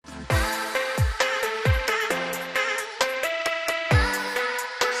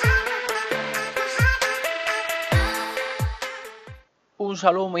Un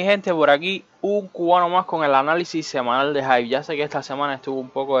saludo mi gente, por aquí un cubano más con el análisis semanal de HIVE. Ya sé que esta semana estuvo un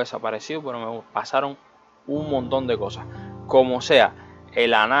poco desaparecido, pero me pasaron un montón de cosas. Como sea,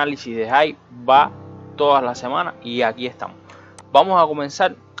 el análisis de HIVE va todas las semanas y aquí estamos. Vamos a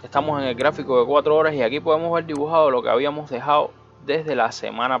comenzar, estamos en el gráfico de 4 horas y aquí podemos ver dibujado lo que habíamos dejado desde la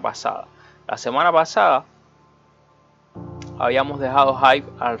semana pasada. La semana pasada habíamos dejado HIVE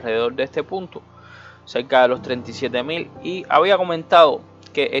alrededor de este punto, cerca de los 37.000, y había comentado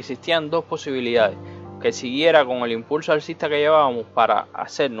que existían dos posibilidades: que siguiera con el impulso alcista que llevábamos para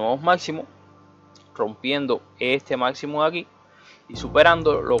hacer nuevos máximos, rompiendo este máximo de aquí y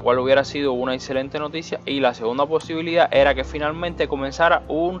superando, lo cual hubiera sido una excelente noticia, y la segunda posibilidad era que finalmente comenzara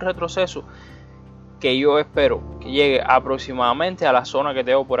un retroceso que yo espero que llegue aproximadamente a la zona que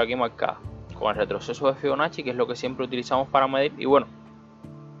tengo por aquí marcada, con el retroceso de Fibonacci, que es lo que siempre utilizamos para medir, y bueno,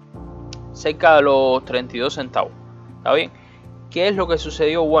 cerca de los 32 centavos. ¿Está bien? ¿Qué es lo que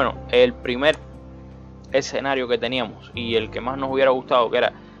sucedió? Bueno, el primer escenario que teníamos y el que más nos hubiera gustado, que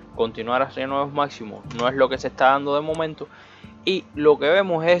era continuar hacia nuevos máximos, no es lo que se está dando de momento, y lo que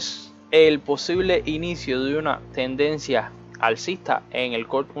vemos es el posible inicio de una tendencia alcista en el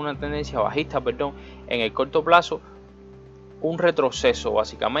corto, una tendencia bajista, perdón, en el corto plazo, un retroceso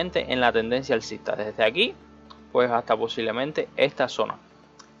básicamente en la tendencia alcista desde aquí pues hasta posiblemente esta zona.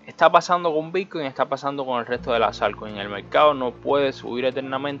 Está pasando con Bitcoin, está pasando con el resto de las altcoins. El mercado no puede subir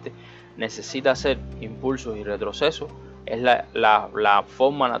eternamente, necesita hacer impulsos y retrocesos. Es la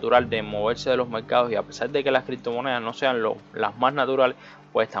forma natural de moverse de los mercados, y a pesar de que las criptomonedas no sean las más naturales,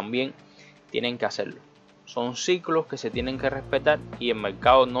 pues también tienen que hacerlo. Son ciclos que se tienen que respetar y el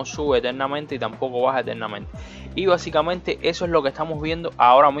mercado no sube eternamente y tampoco baja eternamente. Y básicamente eso es lo que estamos viendo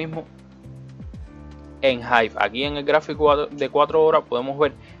ahora mismo en HIVE. Aquí en el gráfico de 4 horas podemos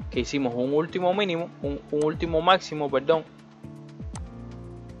ver que hicimos un último mínimo, un último máximo, perdón.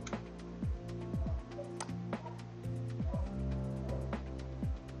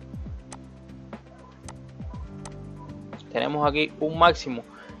 Tenemos aquí un máximo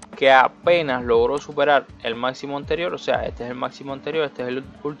que apenas logró superar el máximo anterior, o sea, este es el máximo anterior, este es el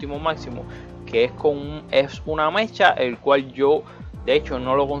último máximo, que es una mecha, el cual yo de hecho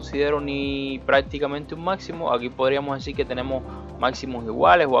no lo considero ni prácticamente un máximo. Aquí podríamos decir que tenemos máximos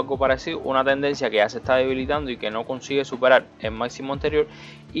iguales o algo parecido, una tendencia que ya se está debilitando y que no consigue superar el máximo anterior.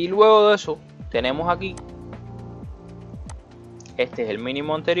 Y luego de eso tenemos aquí, este es el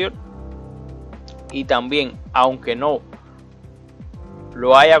mínimo anterior, y también, aunque no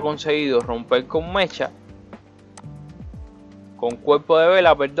lo haya conseguido romper con mecha, con cuerpo de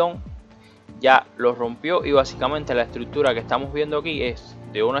vela, perdón, ya lo rompió, y básicamente la estructura que estamos viendo aquí es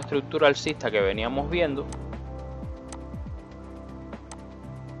de una estructura alcista que veníamos viendo.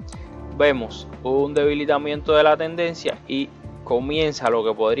 Vemos un debilitamiento de la tendencia y comienza lo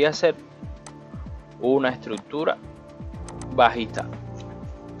que podría ser una estructura bajista.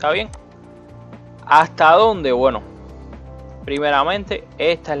 ¿Está bien? ¿Hasta dónde? Bueno, primeramente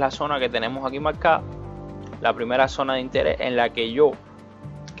esta es la zona que tenemos aquí marcada, la primera zona de interés en la que yo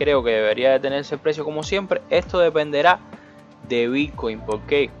creo que debería detenerse el precio como siempre. Esto dependerá de Bitcoin. ¿Por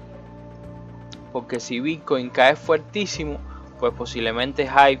qué? Porque si Bitcoin cae fuertísimo, pues posiblemente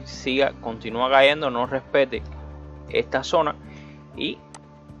HIVE continúa cayendo, no respete esta zona y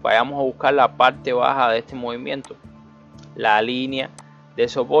vayamos a buscar la parte baja de este movimiento, la línea de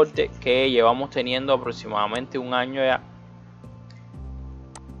soporte que llevamos teniendo aproximadamente un año ya.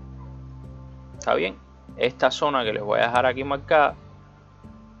 ¿Está bien? Esta zona que les voy a dejar aquí marcada,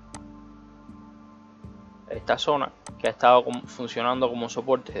 esta zona que ha estado funcionando como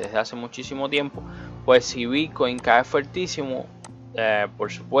soporte desde hace muchísimo tiempo, pues si Bitcoin cae fuertísimo,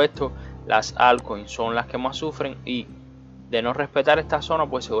 por supuesto las altcoins son las que más sufren, y de no respetar esta zona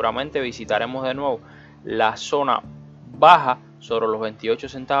pues seguramente visitaremos de nuevo la zona baja sobre los 28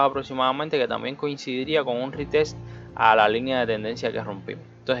 centavos aproximadamente, que también coincidiría con un retest a la línea de tendencia que rompimos.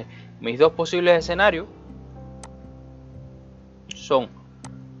 Entonces mis dos posibles escenarios son: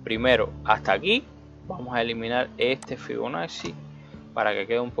 primero, hasta aquí. Vamos a eliminar este Fibonacci para que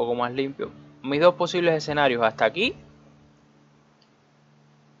quede un poco más limpio. Mis dos posibles escenarios: hasta aquí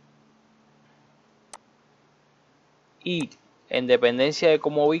y, en dependencia de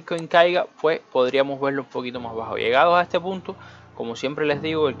cómo Bitcoin caiga, pues podríamos verlo un poquito más bajo. Llegados a este punto, como siempre les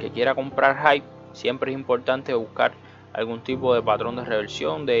digo, el que quiera comprar HIVE, siempre es importante buscar algún tipo de patrón de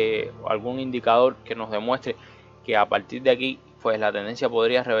reversión, de algún indicador que nos demuestre que a partir de aquí pues la tendencia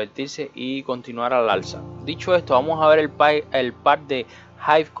podría revertirse y continuar al alza. Dicho esto, vamos a ver el par de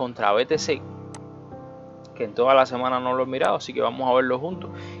HIVE contra BTC, que en toda la semana no lo he mirado, así que vamos a verlo juntos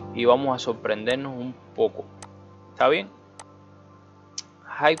y vamos a sorprendernos un poco. ¿Está bien?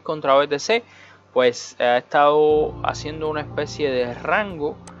 HIVE contra BTC, pues ha estado haciendo una especie de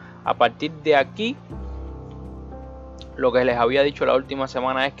rango. A partir de aquí, lo que les había dicho la última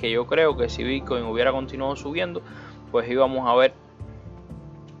semana es que yo creo que si Bitcoin hubiera continuado subiendo, pues íbamos a ver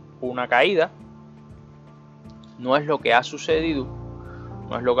una caída. No es lo que ha sucedido.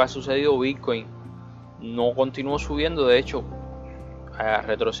 Bitcoin no continuó subiendo, de hecho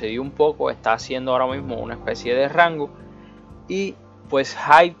retrocedió un poco, está haciendo ahora mismo una especie de rango, y pues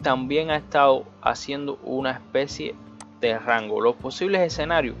HIVE también ha estado haciendo una especie de rango. Los posibles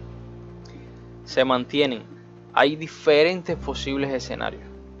escenarios se mantienen. Hay diferentes posibles escenarios.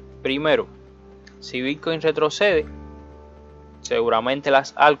 Primero, si Bitcoin retrocede, seguramente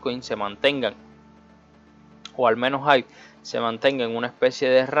las altcoins se mantengan, o al menos HIVE se mantenga en una especie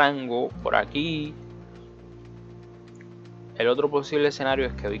de rango por aquí. El otro posible escenario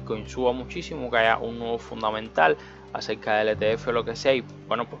es que Bitcoin suba muchísimo, que haya un nuevo fundamental acerca del ETF o lo que sea, y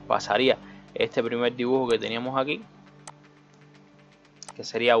bueno, pues pasaría este primer dibujo que teníamos aquí, que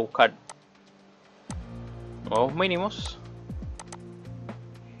sería buscar nuevos mínimos.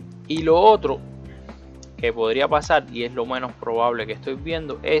 Y lo otro que podría pasar, y es lo menos probable que estoy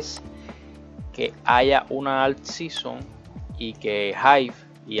viendo, es que haya una ALTSEASON y que HIVE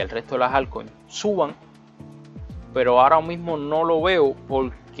y el resto de las altcoins suban, pero ahora mismo no lo veo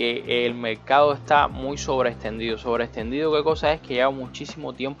porque el mercado está muy sobreextendido. ¿Qué cosa es? Que lleva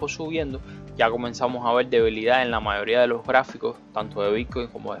muchísimo tiempo subiendo, ya comenzamos a ver debilidad en la mayoría de los gráficos, tanto de Bitcoin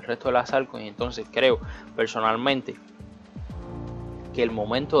como del resto de las altcoins. Entonces creo personalmente que el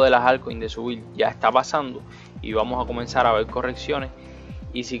momento de las altcoins de subir ya está pasando y vamos a comenzar a ver correcciones.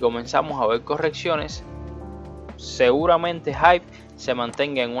 Y si comenzamos a ver correcciones, seguramente HIVE se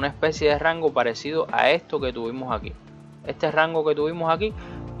mantenga en una especie de rango parecido a esto que tuvimos aquí. Este rango que tuvimos aquí,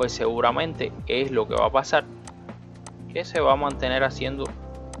 pues seguramente es lo que va a pasar, que se va a mantener haciendo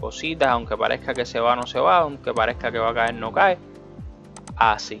cositas, aunque parezca que se va, no se va, aunque parezca que va a caer, no cae.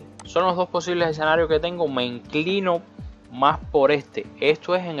 Así son los dos posibles escenarios que tengo. Me inclino más por este.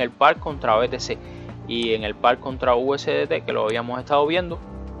 Esto es en el par contra BTC, y en el par contra USDT, que lo habíamos estado viendo,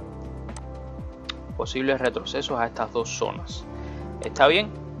 posibles retrocesos a estas dos zonas. ¿Está bien?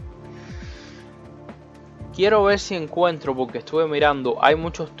 Quiero ver si encuentro, porque estuve mirando, hay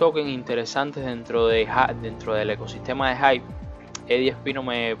muchos tokens interesantes dentro del ecosistema de HIVE. Eddie Espino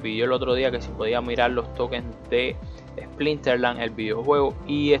me pidió el otro día que si podía mirar los tokens de Splinterland, el videojuego,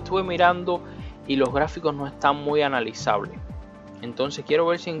 y estuve mirando y los gráficos no están muy analizables. Entonces quiero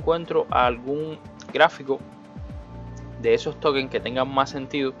ver si encuentro algún gráfico de esos tokens que tengan más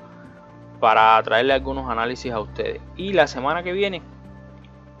sentido para traerle algunos análisis a ustedes. Y la semana que viene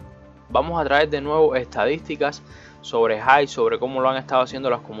vamos a traer de nuevo estadísticas sobre HIVE, sobre cómo lo han estado haciendo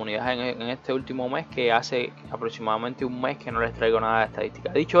las comunidades en este último mes, que hace aproximadamente un mes que no les traigo nada de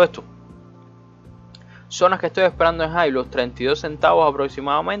estadísticas. Dicho esto, zonas que estoy esperando en HIVE, los 32 centavos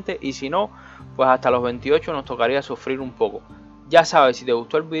aproximadamente, y si no, pues hasta los 28 nos tocaría sufrir un poco. Ya sabes, si te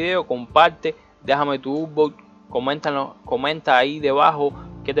gustó el video, comparte, déjame tu upvote, comenta ahí debajo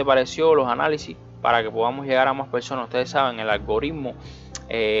qué te pareció los análisis, para que podamos llegar a más personas. Ustedes saben, el algoritmo,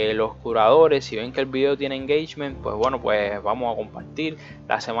 los curadores, si ven que el video tiene engagement, pues bueno, pues vamos a compartir.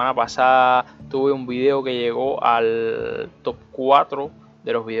 La semana pasada tuve un video que llegó al top 4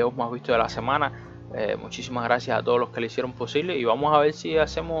 de los videos más vistos de la semana. Muchísimas gracias a todos los que lo hicieron posible, y vamos a ver si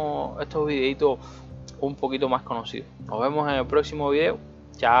hacemos estos videitos un poquito más conocidos. Nos vemos en el próximo video.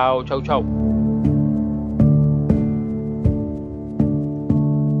 Chao, chao, chao.